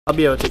I'll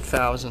be able to take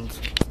thousands.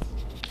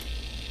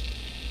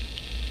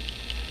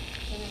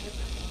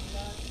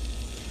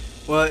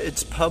 Well,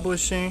 it's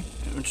publishing,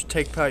 which will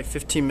take probably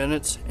 15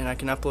 minutes, and I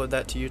can upload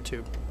that to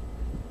YouTube.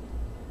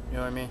 You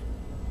know what I mean?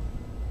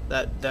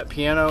 That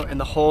piano and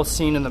the whole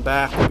scene in the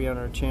back will be on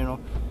our channel,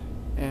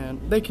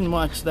 and they can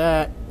watch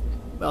that,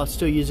 but I'll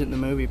still use it in the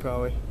movie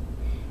probably.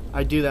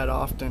 I do that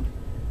often.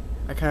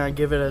 I kind of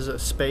give it as a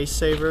space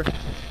saver,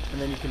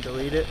 and then you can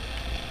delete it.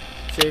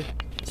 See,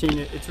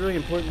 it's really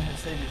important to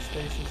save your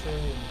space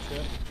necessarily in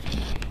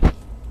the trip,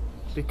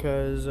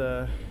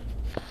 because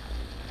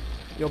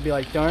you'll be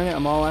like, darn it,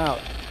 I'm all out.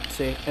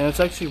 See, and it's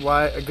actually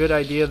why a good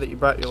idea that you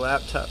brought your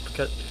laptop,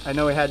 because I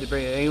know we had to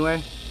bring it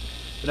anyway,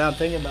 but now I'm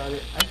thinking about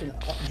it, I can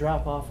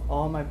drop off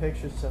all my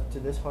picture stuff to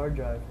this hard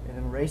drive and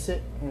erase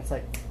it, and it's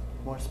like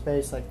more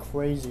space like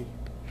crazy.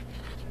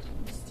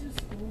 It's too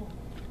small.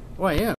 Well, yeah.